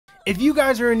If you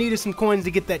guys are in need of some coins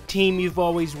to get that team you've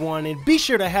always wanted, be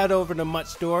sure to head over to Mutt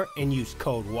Store and use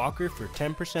code Walker for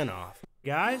 10% off.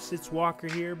 Guys, it's Walker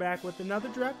here, back with another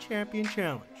Draft Champion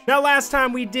Challenge. Now, last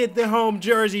time we did the home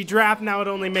jersey draft. Now it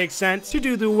only makes sense to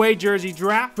do the away jersey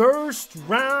draft. First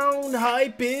round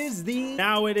hype is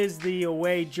now it is the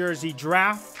away jersey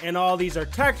draft, and all these are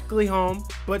technically home,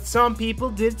 but some people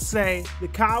did say the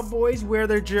Cowboys wear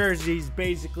their jerseys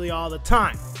basically all the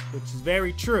time, which is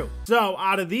very true. So,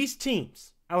 out of these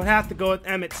teams, I would have to go with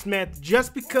Emmitt Smith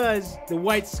just because the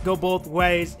whites go both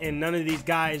ways and none of these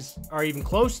guys are even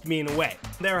close to me in a way.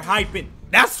 They're hyping.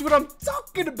 That's what I'm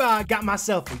talking about. Got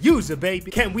myself a user,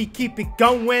 baby. Can we keep it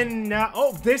going now?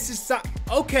 Oh, this is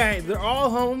okay. They're all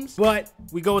homes, but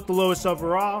we go with the lowest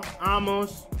overall.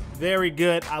 Almost. Very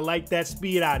good. I like that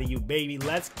speed out of you, baby.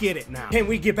 Let's get it now. Can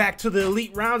we get back to the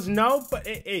elite rounds? No, but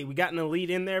hey, we got an elite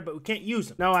in there, but we can't use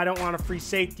them. No, I don't want a free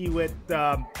safety with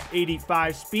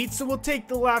 85 speed, so we'll take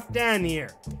the left end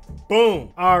here.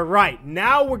 Boom. All right,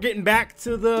 now we're getting back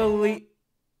to the elite.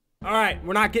 All right,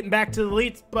 we're not getting back to the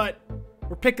elites, but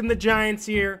we're picking the Giants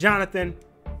here. Jonathan,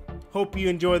 hope you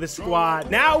enjoy the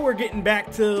squad. Now we're getting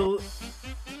back to,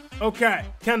 okay,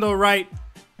 Kendall Wright.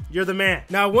 You're the man.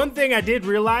 Now, one thing I did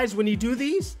realize when you do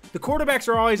these, the quarterbacks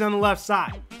are always on the left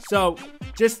side. So,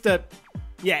 just to,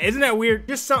 yeah, isn't that weird?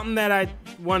 Just something that I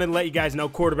wanted to let you guys know.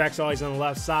 Quarterback's always on the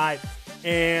left side.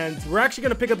 And we're actually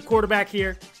going to pick up the quarterback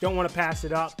here. Don't want to pass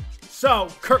it up. So,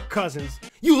 Kirk Cousins.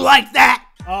 You like that?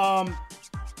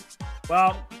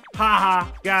 Well, haha,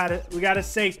 got it. We got a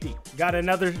safety. We got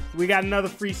another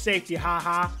free safety,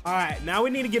 haha. All right, now we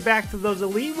need to get back to those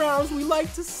elite rounds we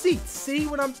like to see. See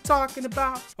what I'm talking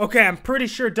about? Okay, I'm pretty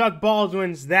sure Doug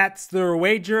Baldwin's, that's their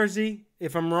away jersey.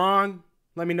 If I'm wrong,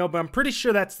 let me know, but I'm pretty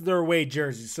sure that's their away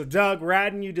jersey. So Doug, we're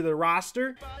adding you to the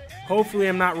roster. Hopefully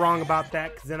I'm not wrong about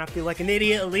that, because then I feel like an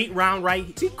idiot. Elite round right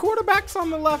here. See, quarterback's on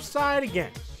the left side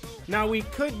again. Now we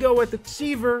could go with the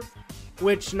receiver,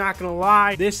 which, not gonna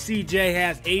lie, this CJ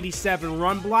has 87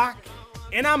 run block,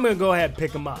 and I'm gonna go ahead and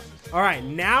pick him up. All right,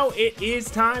 now it is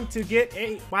time to get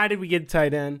a, why did we get a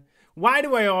tight end? Why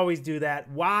do I always do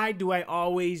that? Why do I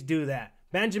always do that?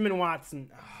 Benjamin Watson,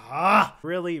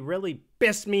 really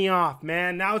pissed me off,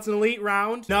 man. Now it's an elite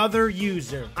round, another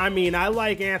user. I mean, I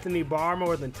like Anthony Barr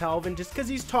more than Telvin just because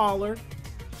he's taller,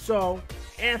 so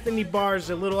Anthony Barr's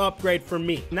a little upgrade for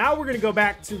me. Now we're gonna go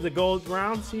back to the gold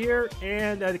rounds here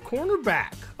and a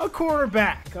cornerback. A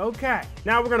cornerback, okay.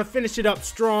 Now we're gonna finish it up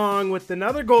strong with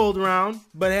another gold round,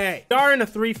 but hey, we are in a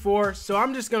 3-4, so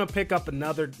I'm just gonna pick up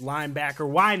another linebacker.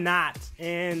 Why not?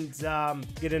 And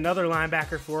get another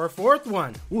linebacker for our fourth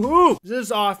one. Woohoo! This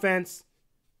is offense,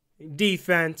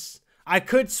 defense. I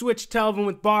could switch Telvin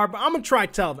with Barr, but I'm gonna try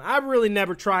Telvin. I've really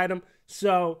never tried him,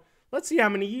 so let's see how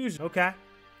many use. Okay.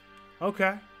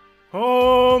 Okay.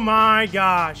 Oh my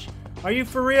gosh. Are you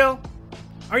for real?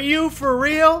 Are you for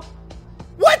real?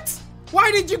 What?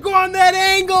 Why did you go on that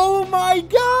angle? Oh my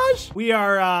gosh. We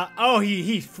are, oh,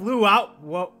 he flew out.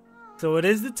 Whoa. So it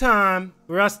is the time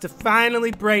for us to finally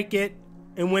break it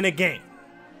and win a game.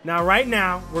 Now, right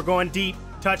now, we're going deep.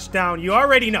 Touchdown. You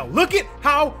already know. Look at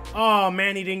how, oh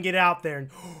man, he didn't get out there.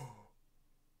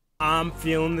 I'm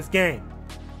feeling this game.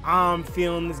 I'm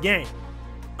feeling this game.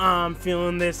 I'm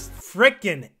feeling this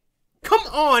freaking. Come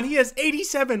on, he has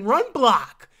 87 run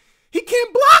block. He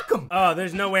can't block him. Oh,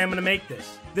 there's no way I'm gonna make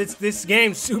this. This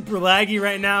game's super laggy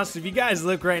right now. So if you guys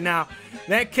look right now,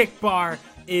 that kick bar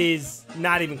is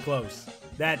not even close.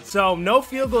 So no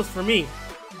field goals for me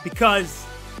because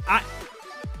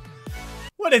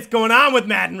what is going on with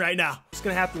Madden right now? Just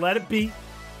gonna have to let it be,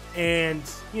 and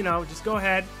you know, just go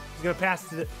ahead. He's gonna pass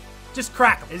to just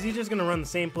crack him. Is he just gonna run the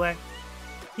same play?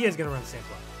 He is gonna run the same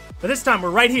play. But this time we're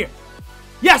right here.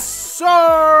 Yes,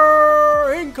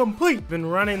 sir! Incomplete. Been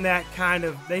running that kind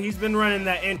of, he's been running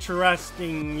that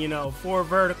interesting, you know, 4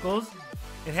 verticals.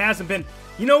 It hasn't been,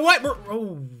 you know what?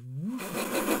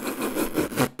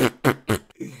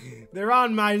 They're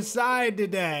on my side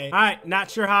today. All right,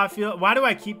 not sure how I feel. Why do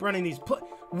I keep running these plays?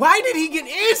 Why did he get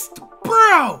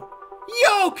bro?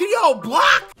 Yo, can y'all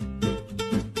block?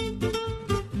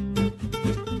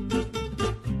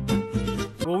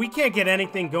 Well, we can't get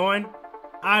anything going.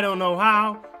 I don't know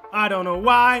how. I don't know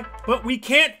why. But we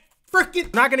can't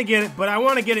frickin'. Not gonna get it, but I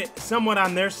want to get it somewhat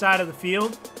on their side of the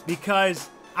field because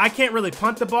I can't really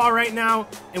punt the ball right now.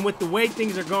 And with the way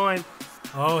things are going,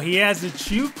 oh, he has the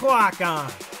chew clock on.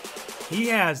 He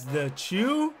has the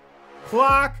chew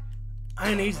clock,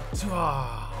 and he's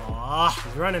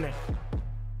running it.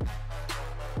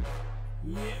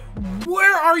 Yeah.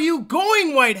 Where are you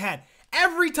going, Whitehead?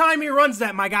 Every time he runs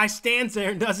that, my guy stands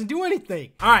there and doesn't do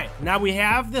anything. All right, now we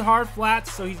have the hard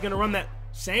flats, so he's gonna run that.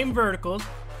 same verticals,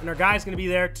 and our guy's gonna be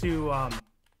there to,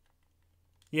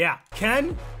 yeah.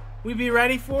 Can we be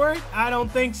ready for it? I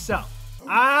don't think so.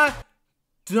 I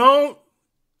don't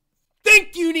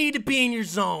think you need to be in your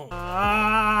zone.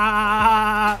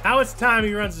 Now it's time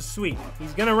he runs the sweep.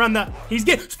 He's gonna run the, he's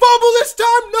getting, fumble this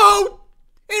time, no!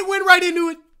 It went right into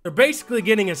it. They're basically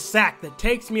getting a sack that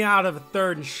takes me out of a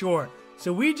 3rd and short.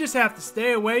 So we just have to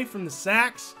stay away from the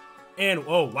sacks. And,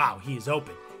 oh, wow, he is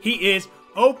open. He is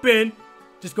open.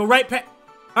 Just go right past.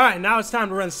 All right, now it's time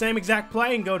to run the same exact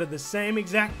play and go to the same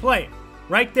exact play.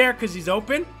 Right there, because he's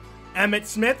open. Emmitt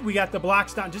Smith, we got the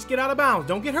blocks down. Just get out of bounds.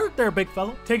 Don't get hurt there, big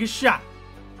fella. Take a shot.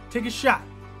 Take a shot.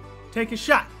 Take a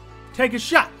shot. Take a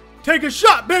shot. Take a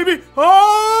shot, baby.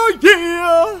 Oh,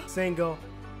 yeah. Single.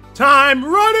 Time.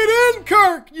 Run it in,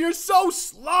 Kirk. You're so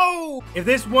slow. If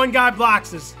this one guy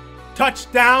blocks us,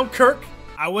 touchdown, Kirk.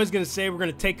 I was going to say we're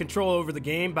going to take control over the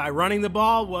game by running the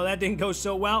ball. Well, that didn't go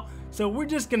so well. So we're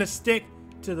just going to stick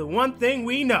to the one thing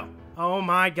we know. Oh,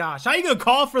 my gosh. How you going to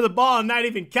call for the ball and not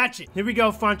even catch it? Here we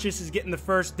go. Funchess is getting the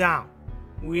first down.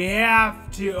 We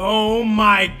have to. Oh,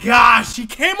 my gosh. He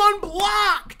came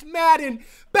unblocked, Madden.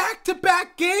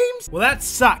 Back-to-back games? Well, that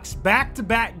sucks.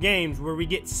 Back-to-back games where we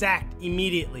get sacked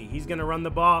immediately. He's going to run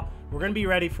the ball. We're going to be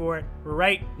ready for it. We're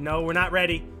right. No, we're not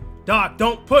ready. Dog,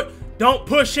 don't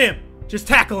push him. Just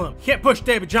tackle him. Can't push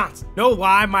David Johnson. No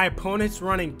lie, my opponent's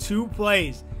running 2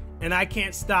 plays, and I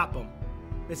can't stop him.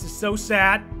 This is so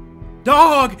sad.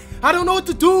 Dog, I don't know what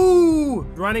to do.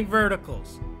 Running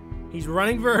verticals. He's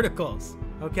running verticals.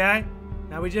 Okay?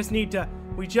 Now we just need to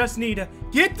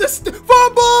get the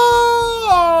fumble!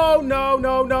 Oh, no.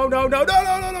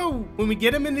 When we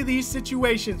get him into these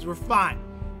situations, we're fine.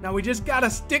 Now we just gotta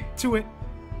stick to it.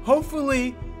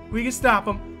 Hopefully, we can stop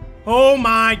him. Oh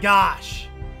my gosh.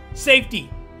 Safety.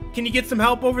 Can you get some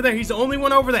help over there? He's the only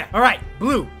one over there. All right,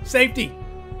 blue, safety.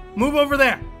 Move over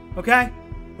there, okay?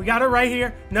 We got it right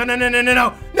here. No.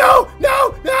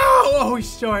 Oh,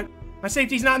 he's short. My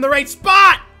safety's not in the right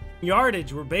spot.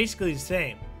 Yardage, we're basically the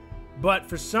same. But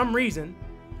for some reason,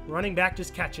 running back,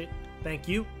 just catch it. Thank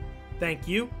you. Thank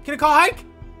you. Can I call hike?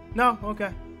 No,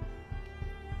 okay.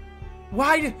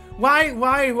 Why?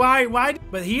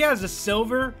 But he has a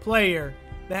silver player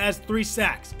that has 3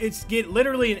 sacks. It's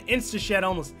literally an insta-shed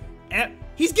almost.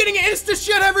 He's getting an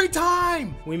insta-shed every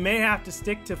time. We may have to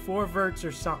stick to 4 verts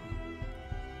or something.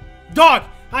 Dog,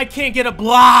 I can't get a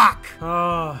block.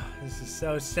 Oh, this is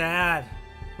so sad.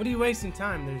 What are you wasting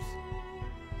time?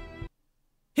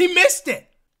 He missed it.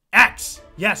 X.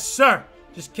 Yes, sir.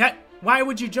 Just get. Why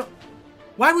would you jump?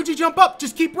 Why would you jump up?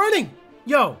 Just keep running.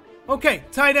 Yo. Okay,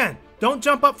 tight end. Don't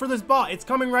jump up for this ball. It's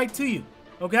coming right to you.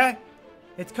 Okay?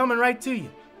 It's coming right to you.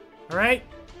 All right?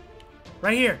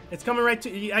 Right here. It's coming right to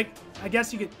you. I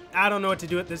guess you could. I don't know what to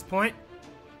do at this point.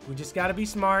 We just got to be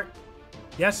smart.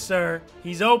 Yes, sir.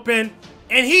 He's open.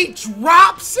 And he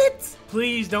drops it.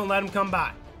 Please don't let him come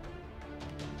by.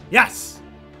 Yes.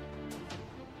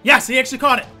 Yes, he actually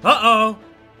caught it. Uh-oh.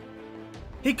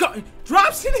 He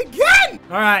drops it again.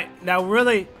 All right. Now,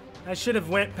 really, I should have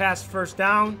went past first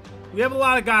down. We have a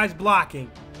lot of guys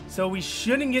blocking, so we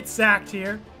shouldn't get sacked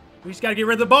here. We just got to get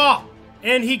rid of the ball.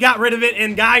 And he got rid of it,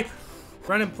 and guy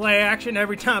running play action.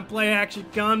 Every time play action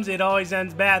comes, it always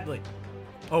ends badly.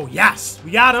 Oh, yes.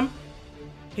 We got him.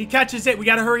 He catches it. We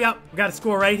got to hurry up. We got to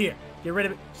score right here. Get rid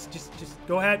of it. Just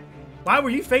go ahead. Why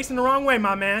were you facing the wrong way,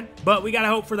 my man? But we got to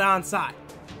hope for the onside.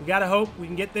 We got to hope we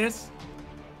can get this.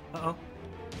 Uh-oh.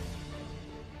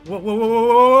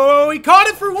 Whoa. He caught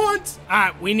it for once. All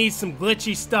right, we need some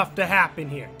glitchy stuff to happen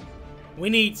here. We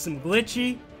need some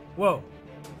glitchy. Whoa.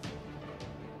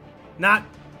 Not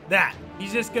that.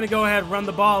 He's just going to go ahead and run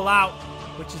the ball out,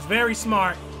 which is very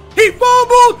smart. He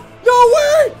fumbled. No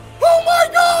way. Oh, my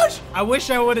gosh. I wish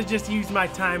I would have just used my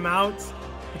timeouts.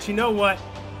 But you know what?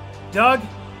 Doug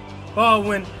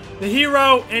Baldwin, the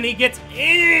hero, and he gets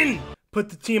in. Put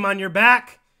the team on your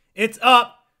back. It's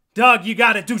up. Doug, you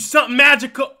got to do something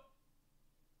magical.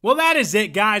 Well, that is it,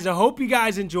 guys. I hope you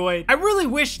guys enjoyed. I really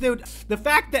wish that the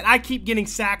fact that I keep getting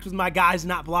sacked with my guys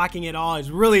not blocking at all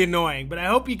is really annoying. But I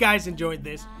hope you guys enjoyed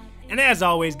this. And as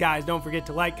always, guys, don't forget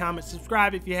to like, comment,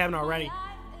 subscribe if you haven't already.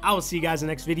 I will see you guys in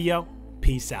the next video.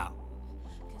 Peace out.